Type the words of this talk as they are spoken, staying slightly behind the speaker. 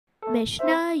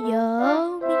Mishnah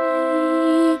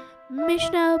Yomi,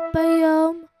 Mishnah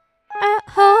Bayom at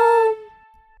home.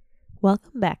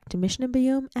 Welcome back to Mishnah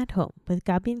Bayom at Home with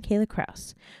Gabi and Kayla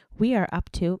Kraus. We are up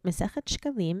to Masechet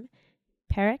Shkalim,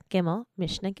 Perek Gimel,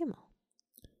 Mishnah Gimel.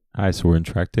 All right, so we're in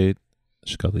Tractate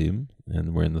Shkalim,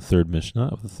 and we're in the third Mishnah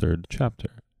of the third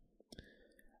chapter.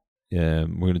 We're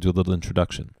going to do a little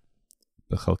introduction.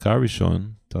 Bechalka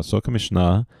Rishon, Tasok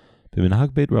HaMishnah,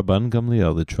 B'minhag Beit Rabban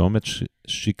Gamliel, L'trom et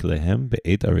Shiklehem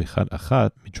Be'et Arichat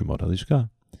Achat Mitrumot HaLishka.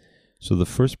 So the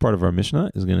first part of our Mishnah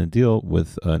is going to deal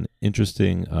with an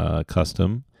interesting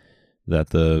custom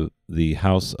that the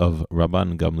house of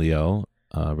Rabban Gamliel,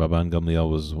 Rabban Gamliel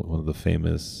was one of the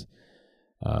famous,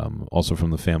 also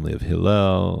from the family of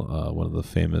Hillel, one of the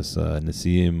famous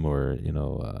Nesiim, or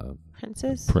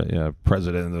Princes?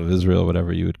 President of Israel,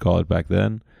 whatever you would call it back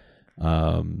then.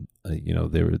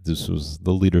 This was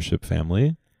the leadership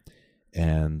family,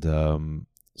 and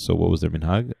so what was their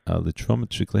minhag?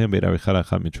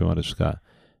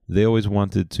 They always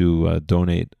wanted to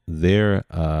donate their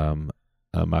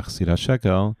machzir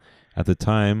hashekel at the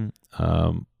time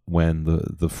when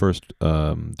the first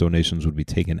donations would be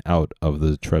taken out of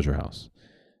the treasure house,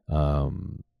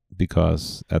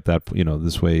 because at that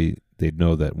this way they'd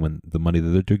know that when the money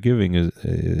that they're giving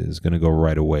is going to go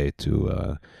right away to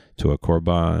a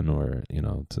korban, or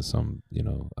to some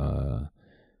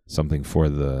something for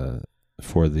the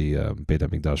Beit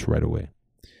HaMikdash right away.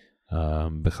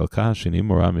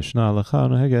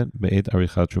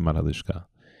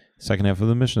 Second half of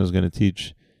the Mishnah is going to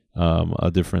teach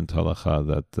a different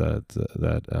halacha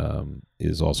that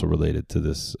is also related to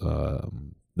this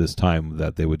this time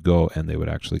that they would go and they would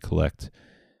actually collect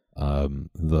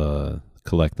the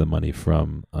money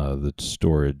from the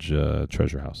storage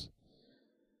treasure house.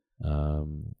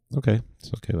 Okay,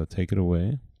 let's take it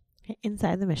away.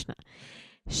 Inside the Mishnah.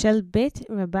 של בית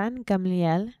רבן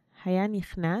גמליאל היה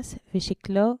נכנס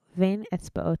ושקלו בין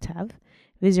אצבעותיו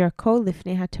וזרקו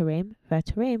לפני התורם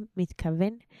והתורם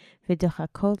מתכוון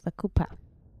ודוחקו לקופה.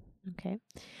 Okay,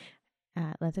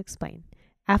 let's explain.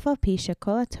 אף על פי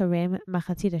שכל התורם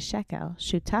מחצית השקל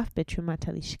שותף בתרומת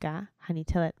הלשכה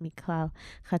הניטלת מכלל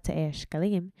חטאי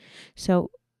השקלים, so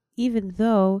even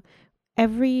though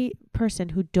every person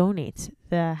who donates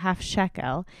the half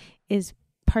shekel is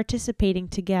participating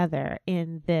together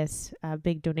in this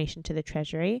big donation to the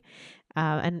treasury,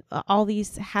 and all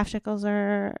these half shekels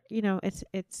are,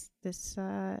 it's this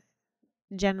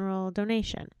general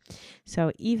donation.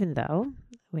 So even though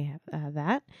we have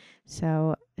that,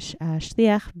 so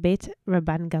שליח בית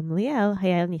רבן גמליאל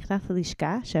היה נכנס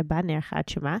ללשכה שבה נערכה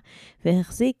התרומה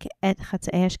והחזיק את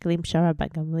חצאי השקלים של רבן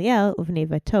גמליאל ובני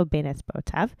ביתו בין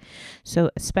אצבעותיו. So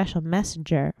a special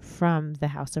messenger from the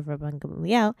house of Rabban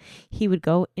Gamliel, he would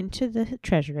go into the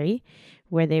treasury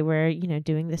where they were,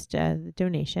 doing this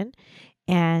donation,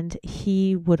 and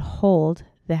he would hold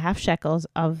the half shekels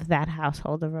of that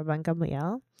household of Rabban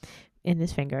Gamliel in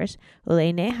his fingers.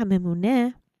 ולעיני הממונה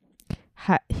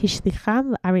השליחם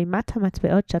לערימת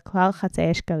המטבעות של כלל חצאי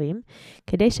השקלים,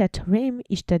 כדי שהתורם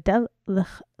ישתדל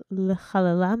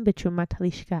לחללם בתרומת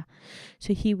הלשכה.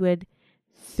 So he would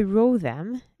throw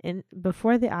them in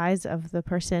before the eyes of the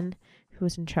person who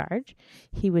was in charge.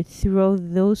 He would throw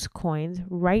those coins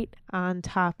right on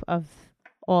top of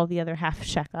all the other half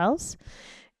shekels,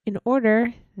 in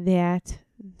order that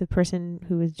the person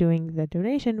who was doing the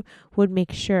donation would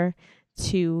make sure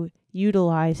to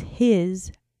utilize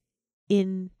his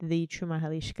in the Truma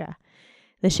Halishka.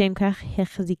 לשם כך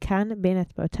החזיקן בין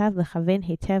אצבעותיו לכוון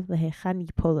היטב להיכן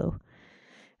ייפולו.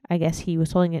 I guess he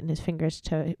was holding it in his fingers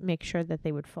to make sure that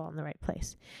they would fall in the right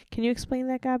place. Can you explain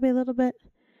that, Gabi, a little bit?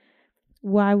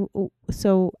 Why?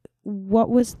 So what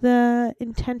was the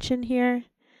intention here?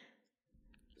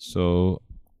 So,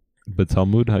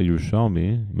 בתלמוד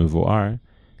הירושלמי מבואר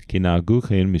כי נהגו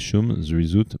כן משום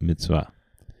זריזות מצווה.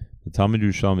 The Talmud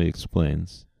Yerushalmi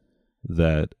explains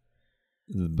that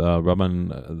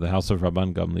the house of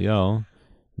Rabban Gamliel,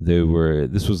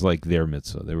 this was like their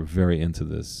mitzvah. They were very into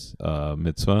this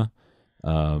mitzvah,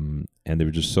 and they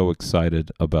were just so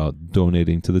excited about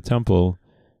donating to the temple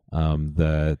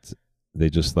that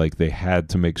they had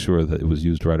to make sure that it was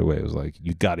used right away. It was like,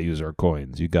 you got to use our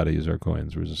coins.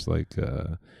 We're just like,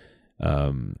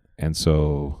 and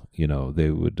so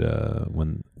they would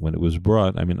when it was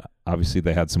brought. I mean, obviously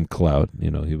they had some clout.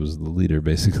 He was the leader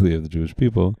basically of the Jewish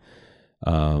people.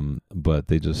 But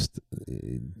they just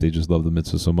love the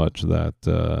mitzvah so much that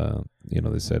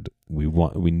they said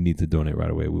we need to donate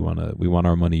right away. We want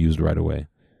our money used right away.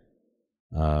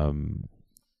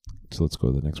 So let's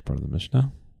go to the next part of the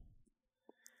Mishnah.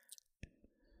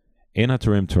 Ein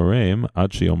hatorem torem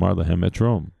ad sheyomar lehem et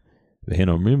rom. והן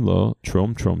אומרים לו,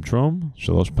 תרום, תרום, תרום,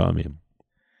 3 פעמים.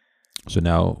 So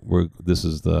now this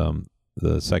is the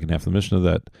second half of the Mishnah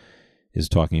that is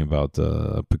talking about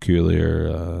the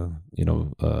peculiar,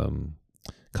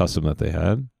 custom that they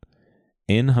had.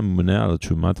 אין הממונה על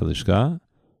תרומת הלשכה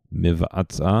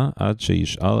מבצעה עד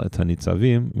שישאל את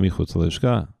הניצבים מחוץ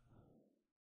ללשכה.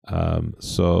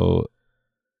 So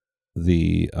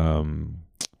the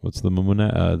what's the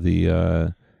ממונה?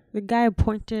 The guy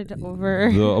appointed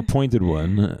over. The appointed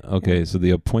one. Okay, so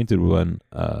the appointed one.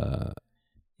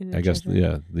 I guess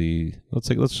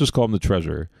let's just call him the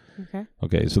treasurer. Okay.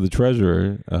 Okay, so the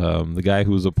treasurer, the guy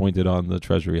who was appointed on the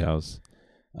treasury house,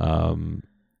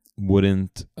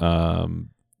 wouldn't.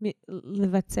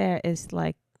 Levatzer is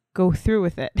like go through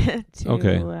with it.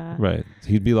 Okay, right.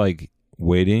 He'd be like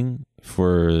waiting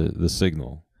for the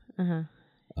signal. Uh-huh.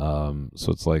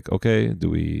 So it's like, okay, do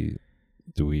we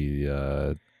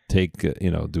take,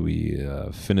 do we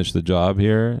finish the job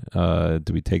here?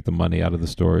 Do we take the money out of the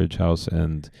storage house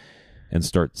and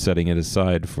start setting it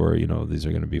aside for, these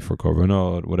are going to be for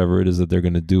korbanot, whatever it is that they're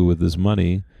going to do with this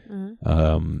money.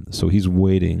 Mm-hmm. So he's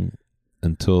waiting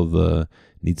until the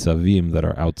nitzavim that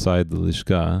are outside the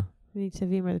lishka.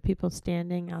 Nitzavim are the people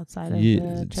standing outside of the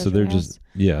treasury so they're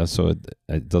house. so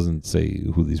it doesn't say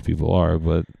who these people are,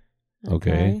 but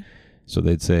okay. So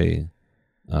they'd say,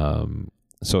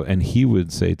 and he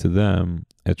would say to them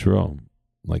at Rome,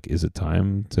 like, is it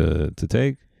time to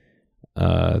take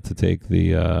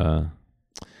the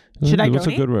should I what's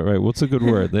donate? a good word, right? What's a good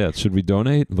word? Yeah, should we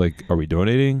donate? Like, are we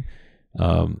donating?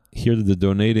 Here the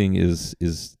donating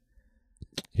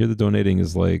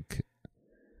is like,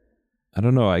 I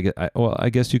don't know. I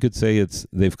guess you could say it's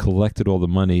they've collected all the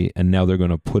money and now they're going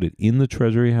to put it in the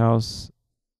treasury house.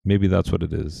 Maybe that's what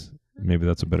it is. Maybe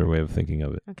that's a better way of thinking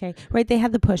of it. Okay. Right. They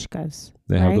have the pushkas.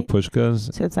 They have the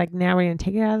pushkas. So it's like now we're going to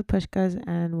take it out of the pushkas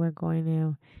and we're going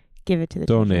to give it to the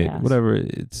donate, treasury house. whatever.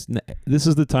 This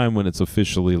is the time when it's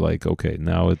officially like, okay,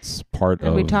 now it's part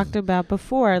of. We talked about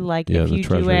before, like if you do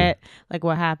treasury. it, like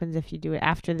what happens if you do it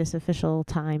after this official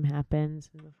time happens.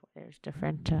 And before there's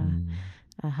different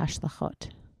hashlachot.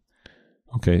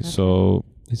 Okay, so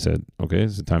he said, okay,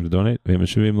 is it time to donate?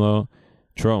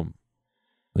 Trom.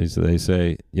 They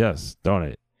say, yes,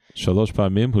 donate. Shalosh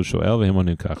pa'amim hu shoel v'hem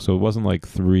onim kach. So it wasn't like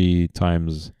 3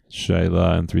 times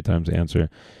shayla and 3 times answer.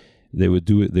 They would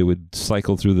do it. They would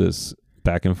cycle through this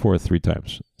back and forth 3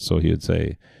 times. So he would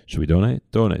say, should we donate?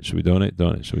 Donate. Should we donate?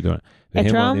 Donate. Should we donate?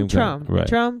 Trom. Right.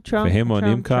 Trom. V'hem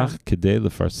onim kach kedei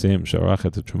lefarsem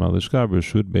she'arachet et truma lishka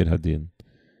b'reshut beit hadin.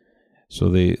 So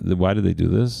why did they do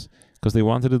this? Because they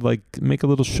wanted to like make a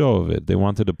little show of it. They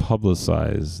wanted to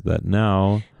publicize that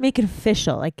now. Make it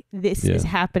official. Like this is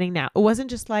happening now. It wasn't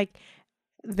just like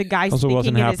the guy's also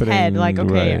thinking in his head, like,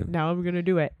 okay, right. now we're going to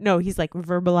do it. No, he's like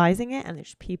verbalizing it and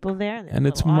there's people there. And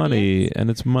it's money. And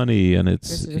it's money. And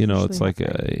it's, it's like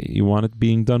you want it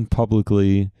being done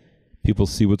publicly. People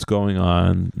see what's going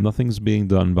on. Nothing's being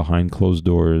done behind closed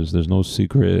doors. There's no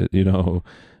secret,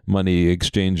 money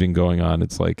exchanging going on.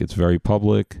 It's like it's very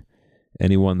public.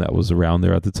 Anyone that was around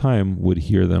there at the time would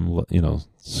hear them,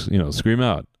 scream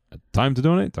out, "Time to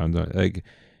donate! Time to donate!" Like,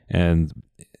 and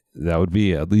that would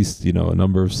be at least a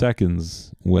number of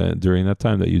seconds during that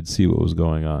time that you'd see what was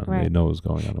going on. Right. They'd know what was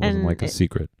going on. It wasn't like a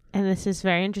secret. And this is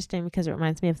very interesting because it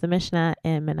reminds me of the Mishnah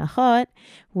in Menachot,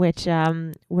 which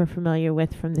we're familiar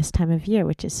with from this time of year,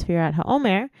 which is Sfirat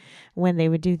HaOmer, when they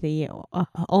would do the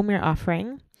Omer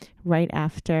offering right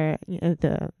after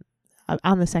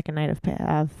on the second night of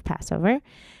Passover.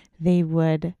 They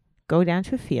would go down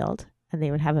to a field and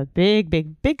they would have a big,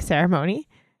 big, big ceremony,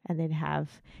 and they'd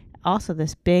have also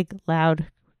this big, loud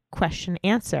question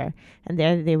answer. And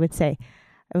there they would say,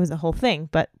 it was a whole thing,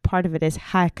 but part of it is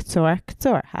ha-ktsor,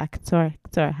 ktsor, ha-ktsor,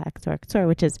 ktsor, ha-ktsor, ktsor,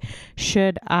 which is,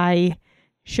 should I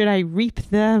reap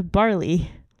the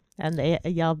barley? And they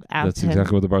yelled out. That's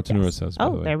exactly what the Bartanura says.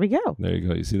 Oh, there we go. There you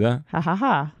go. You see that? Ha ha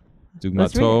ha.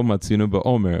 Dugmato matzinu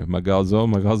ba'omer magalzo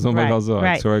magalzo magalzo.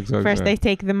 Right. First they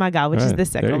take the magal, which is the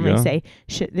sickle, and they say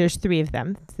there's 3 of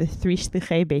them, the 3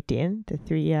 shlichei beit din, the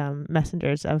 3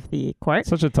 messengers of the court.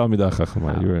 Such a talmidah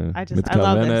chachama. You're I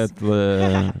love this.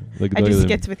 I just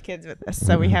skits with kids with this.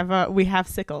 So we have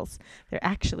sickles. They're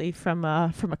actually from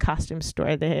a costume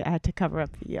store. They had to cover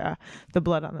up the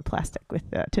blood on the plastic with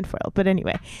tinfoil. But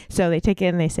anyway, so they take it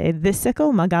and they say this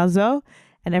sickle magalzo,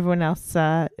 and everyone else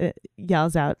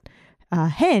yells out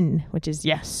hen, which is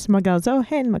yes, magalzo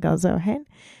hen,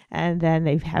 And then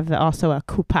they have also a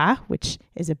kupa, which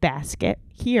is a basket.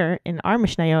 Here in our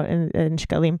Mishnayot in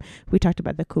Shkalim, we talked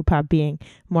about the kupa being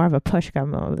more of a push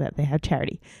gamo, that they have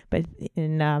charity. But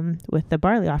in with the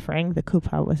barley offering, the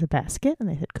kupa was a basket, and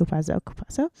they said kupazo,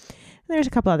 kupazo. And there's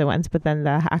a couple other ones, but then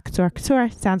the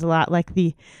ha'aktsor sounds a lot like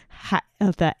the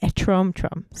etrom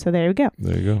trom. So there we go.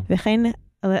 There you go.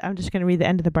 I'm just going to read the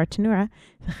end of the Bartanura.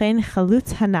 V'chein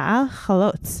chalutz hana'al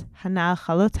chalotz. Hana'al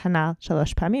chalotz hana'al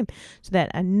shalosh pamim. So that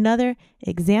another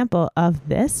example of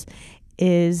this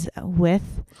is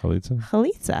with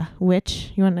chalitza,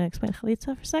 which, you want to explain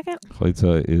chalitza for a second?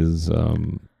 Chalitza is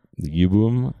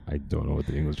yibum. I don't know what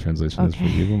the English translation is for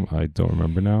yibum. I don't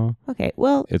remember now. Okay,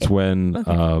 well, it's when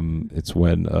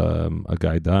a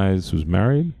guy dies who's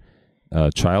married,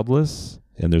 childless,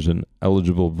 and there's an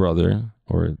eligible brother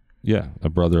or a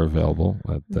brother available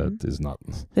that is not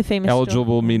the famous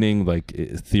eligible, story. Meaning like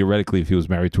theoretically, if he was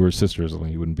married to her sister or something,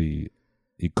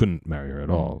 he couldn't marry her at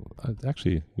all.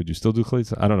 Actually, would you still do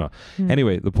chalitza? I don't know.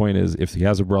 Anyway, the point is, if he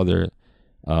has a brother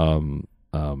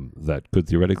that could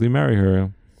theoretically marry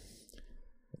her,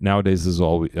 nowadays is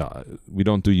all we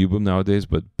don't do yibum nowadays,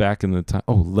 but back in the time,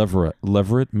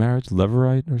 levirate marriage,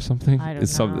 levirate or something. I don't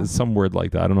it's know. It's some word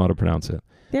like that. I don't know how to pronounce it.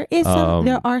 There is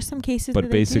there are some cases but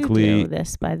where basically, they do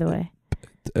this, by the way.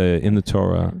 In the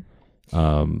Torah,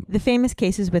 the famous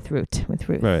cases with Ruth.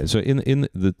 Right. So in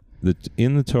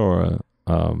the Torah,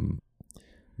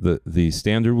 the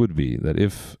standard would be that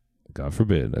if, God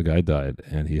forbid, a guy died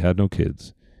and he had no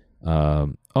kids.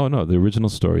 The original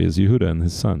story is Yehuda and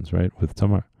his sons, right, with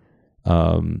Tamar.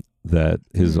 That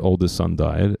his oldest son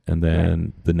died, and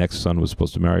then the next son was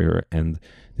supposed to marry her, and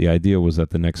the idea was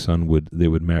that the next son would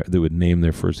name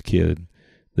their first kid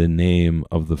the name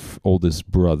of the oldest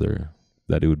brother,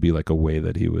 that it would be like a way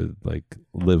that he would like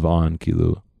live on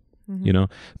kilu. You know,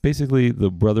 basically the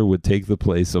brother would take the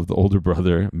place of the older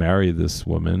brother, marry this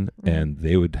woman, and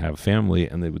they would have family,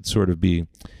 and they would sort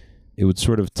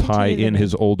of tie in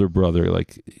his older brother,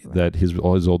 like that his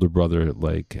older brother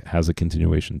like has a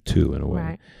continuation too, in a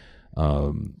way.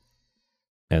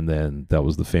 And then that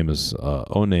was the famous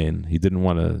Onain. He didn't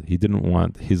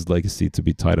want his legacy to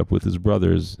be tied up with his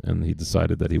brothers, and he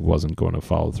decided that he wasn't going to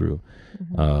follow through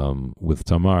with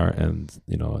Tamar,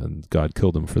 and God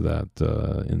killed him for that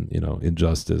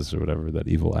injustice or whatever, that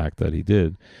evil act that he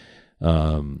did.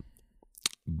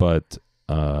 But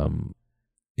in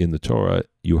the Torah,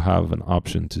 you have an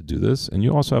option to do this, and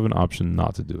you also have an option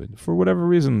not to do it. For whatever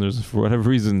reason,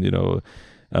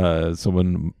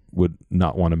 someone would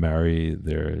not want to marry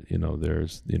their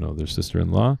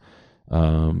sister-in-law,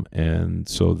 and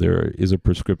so there is a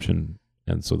prescription.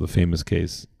 And so the famous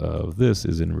case of this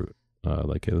is in Ruth,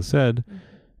 like Kayla said,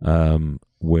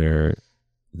 where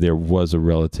there was a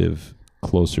relative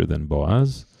closer than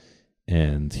Boaz,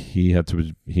 and he had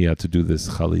to do this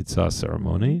chalitza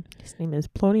ceremony. His name is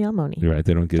Ploni Almoni. Right?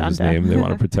 They don't give his name. They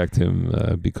want to protect him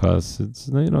because it's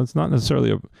not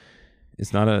necessarily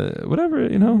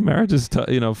marriage is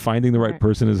finding the right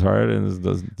person is hard,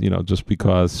 and just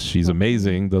because she's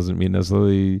amazing doesn't mean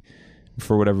necessarily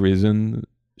for whatever reason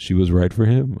she was right for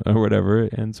him or whatever.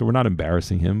 And so we're not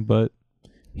embarrassing him, but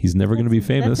he's never going to be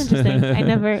famous. That's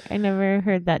interesting. I never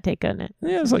heard that take on it.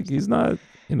 Yeah, it's like he's not.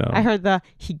 I heard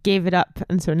he gave it up,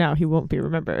 and so now he won't be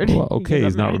remembered. Well, okay,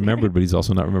 he's not remembered, but he's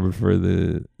also not remembered for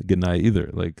the Genai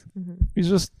either. Like he's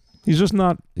just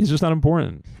not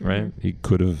important, right? He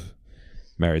could have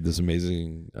married this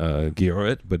amazing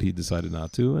Gioret, but he decided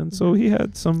not to, and so he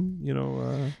had some,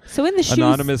 so in the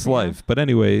anonymous life. But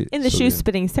anyway, in the shoe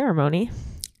spitting ceremony,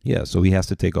 so he has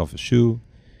to take off a shoe,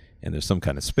 and there's some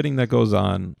kind of spitting that goes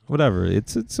on. Whatever,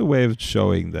 it's a way of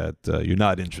showing that you're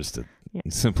not interested. Yeah.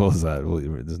 Simple as that. Well,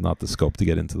 there's not the scope to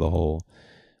get into the whole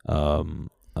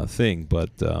thing,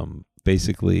 but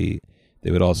basically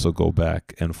they would also go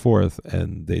back and forth,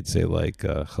 and they'd say like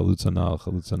chalutz hanal,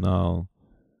 chalutz hanal.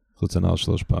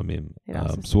 Shlosh pamim.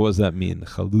 So what does that mean?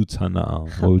 Chalutz hanal.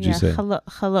 What would you say?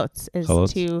 Chalutz is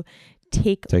to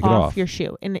take it off your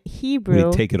shoe. In Hebrew,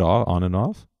 they take it off, on and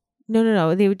off?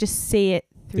 No. They would just say it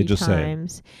 3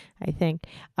 times, I think.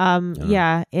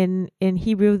 In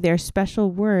Hebrew, there's special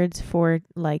words for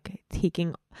like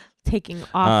taking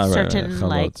off certain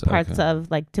parts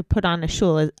of like to put on a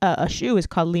shoe. A shoe is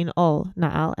called lin ol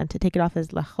na'al, and to take it off is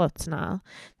lachotz na'al.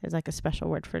 There's like a special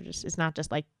word for it's not just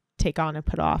like take on and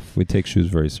put off. We take shoes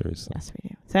very seriously. Yes, we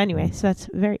do. So anyway, so that's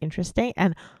very interesting.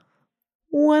 And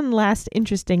one last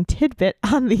interesting tidbit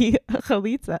on the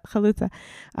chalutza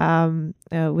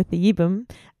with the yibum.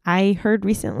 I heard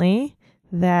recently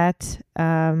that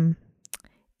that's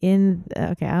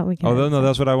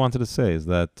what I wanted to say is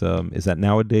that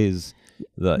nowadays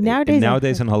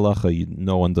Nowadays in halacha,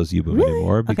 no one does yibum Really?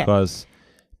 anymore Okay.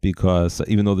 because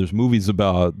even though there's movies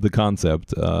about the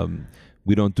concept,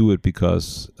 we don't do it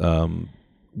because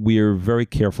we're very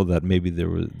careful that maybe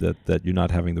that you're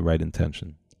not having the right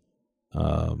intention,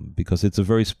 because it's a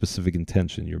very specific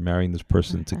intention. You're marrying this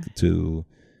person to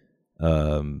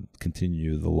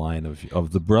continue the line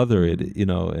of the brother.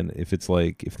 And if it's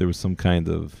like if there was some kind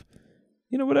of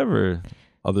whatever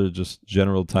other just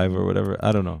general taiva or whatever,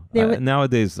 I don't know.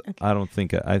 Nowadays, I don't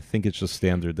think. I think it's just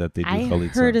standard that they do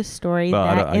chalitza. I heard a story Well,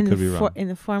 that I could be wrong. in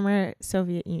the former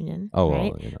Soviet Union, Oh,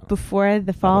 right? well, Before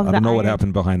the fall of the I don't know Iron what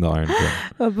happened behind the Iron Curtain.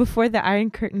 Well, before the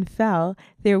Iron Curtain fell,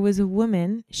 there was a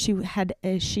woman. She was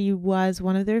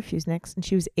one of the refuseniks, and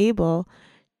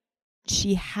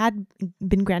she had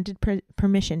been granted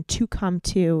permission to come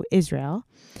to Israel,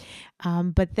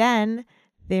 but then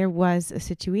there was a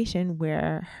situation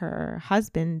where her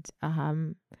husband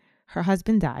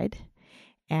died,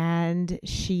 and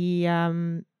they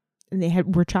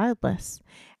were childless,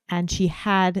 and she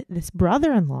had this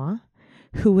brother-in-law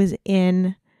who was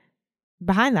behind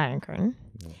the Iron Curtain,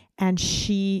 and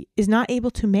she is not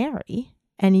able to marry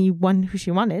anyone who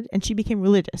she wanted, and she became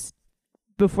religious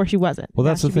before she wasn't. Well,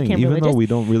 that's the thing. Even though we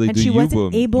don't really do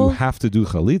yibum, you have to do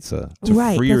chalitza to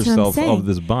free yourself of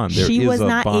this bond. She was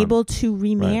not able to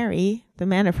remarry the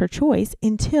man of her choice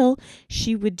until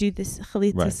she would do this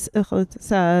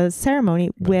chalitza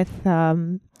ceremony with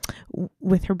her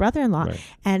brother-in-law,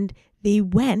 and they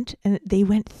went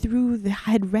through the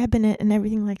head rabbinate and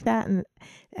everything like that,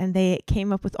 and they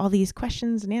came up with all these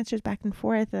questions and answers back and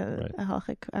forth,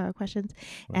 halachic questions,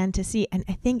 and to see. And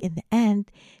I think in the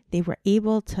end, they were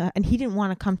able to. And he didn't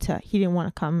want to come to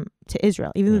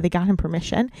Israel, even though they got him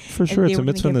permission. For sure, it's a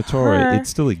mitzvah in the Torah. It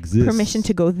still exists. Permission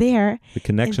to go there. The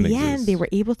connection exists. In the end, they were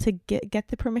able to get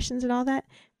the permissions and all that,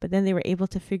 but then they were able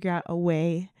to figure out a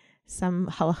way, some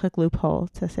halachic loophole,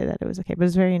 to say that it was okay. But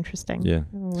it's very interesting. Yeah.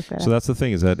 So that's the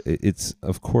thing, is that it's,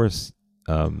 of course,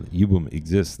 yibum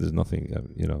exists. There's nothing,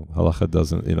 halacha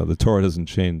doesn't, the Torah doesn't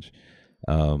change,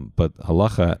 but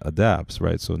halacha adapts,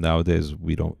 right? So nowadays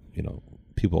we don't,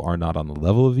 people are not on the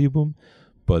level of yibum,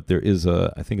 but there is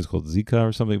I think it's called zika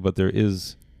or something, but there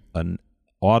is an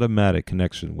automatic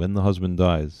connection when the husband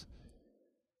dies,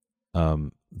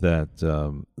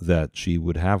 that she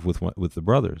would have with the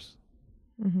brothers.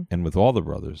 Mm-hmm. And with all the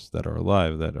brothers that are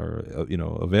alive, that are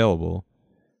available,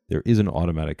 there is an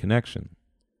automatic connection.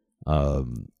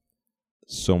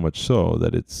 So much so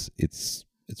that it's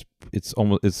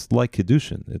like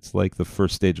kiddushin. It's like the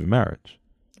first stage of marriage.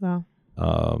 Wow.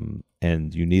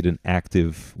 And you need an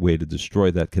active way to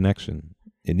destroy that connection.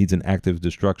 It needs an active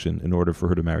destruction in order for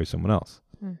her to marry someone else,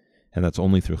 and that's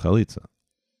only through chalitza.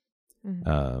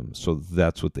 Mm-hmm. So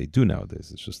that's what they do nowadays.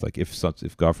 It's just like if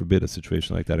God forbid a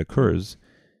situation like that occurs,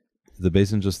 the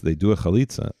basin they do a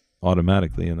chalitza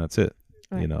automatically, and that's it.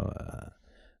 Right.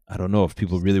 I don't know if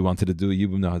people really wanted to do a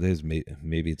yibum nowadays.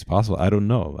 Maybe it's possible. I don't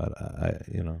know.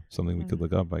 Something we could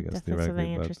look up, I guess. Definitely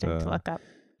something interesting to look up.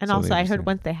 And also, I heard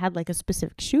once they had like a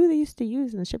specific shoe they used to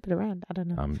use and ship it around. I don't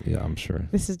know. I'm sure.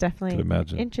 This is definitely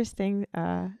an interesting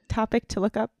topic to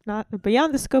look up, not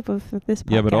beyond the scope of this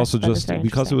podcast. Yeah, but also just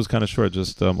because it was kind of short,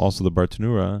 just also the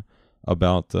Bartanura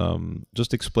about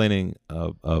just explaining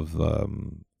of the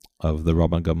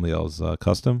Rabban Gamliel's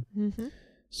custom. Mm-hmm.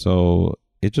 So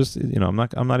it just, I'm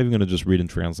not even going to just read and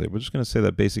translate. We're just going to say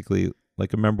that basically,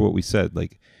 like, remember what we said,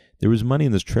 like, there was money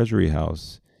in this treasury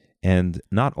house, and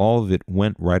not all of it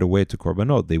went right away to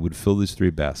Korbanot. They would fill these 3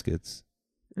 baskets,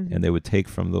 and they would take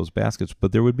from those baskets,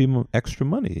 but there would be extra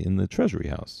money in the treasury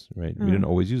house, right? We didn't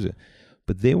always use it.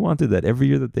 But they wanted that every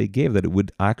year that they gave, that it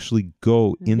would actually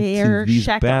go into these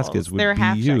shekels, baskets, would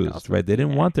be used, shekels, right? They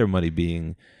didn't want their money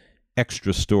being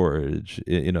extra storage,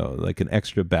 like an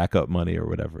extra backup money or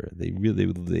whatever.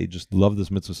 They just love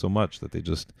this mitzvah so much that they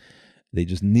just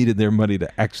needed their money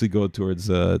to actually go towards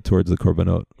the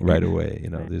korbanot right away.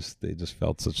 They just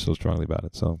felt so strongly about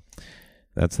it. So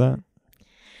that's that.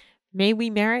 May we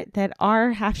merit that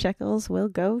our half shekels will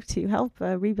go to help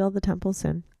rebuild the temple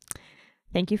soon.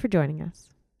 Thank you for joining us.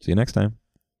 See you next time.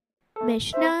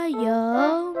 Mishnah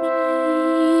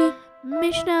Yomi,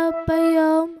 Mishnah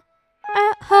Bayom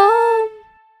at home.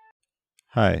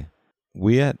 Hi,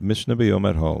 we at Mishnah Bayom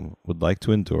at Home would like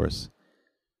to endorse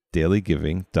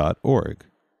dailygiving.org.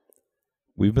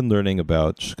 We've been learning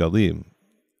about shkalim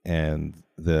and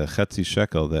the chetzi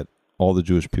shekel that all the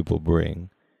Jewish people bring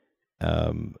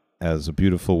as a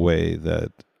beautiful way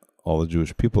that all the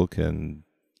Jewish people can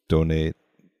donate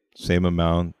same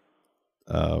amount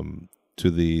to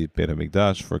the Beit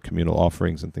HaMikdash for communal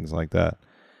offerings and things like that.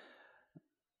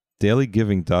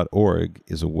 Dailygiving.org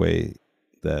is a way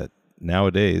that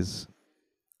nowadays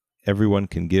everyone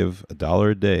can give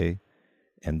 $1 a day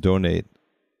and donate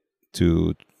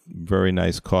to very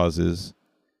nice causes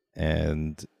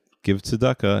and give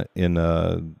tzedakah in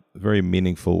a very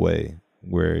meaningful way,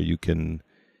 where you can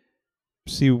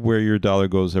see where your dollar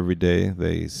goes every day.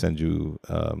 They send you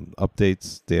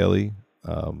updates daily,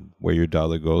 where your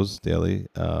dollar goes daily.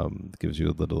 Gives you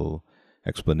a little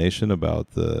explanation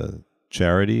about the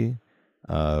charity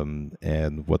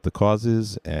and what the cause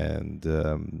is, and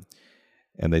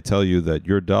they tell you that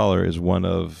your dollar is one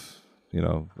of,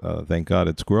 thank God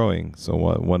it's growing. So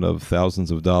one of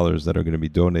thousands of dollars that are going to be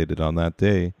donated on that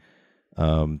day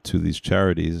to these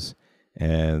charities.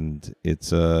 And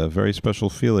it's a very special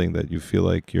feeling that you feel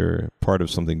like you're part of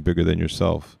something bigger than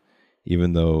yourself.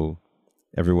 Even though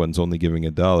everyone's only giving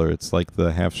 $1, it's like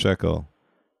the half shekel.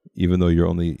 Even though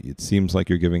it seems like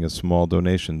you're giving a small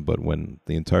donation, but when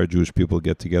the entire Jewish people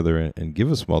get together and give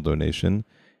a small donation,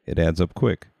 it adds up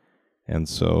quick. And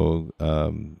so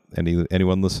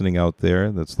anyone listening out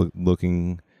there that's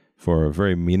looking for a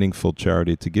very meaningful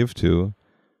charity to give to,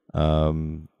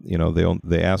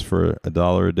 they ask for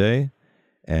 $1 a day,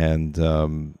 and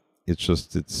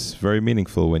it's very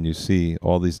meaningful when you see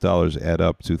all these dollars add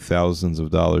up to thousands of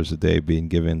dollars a day being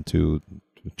given to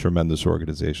tremendous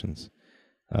organizations.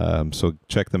 So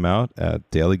check them out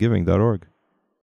at dailygiving.org.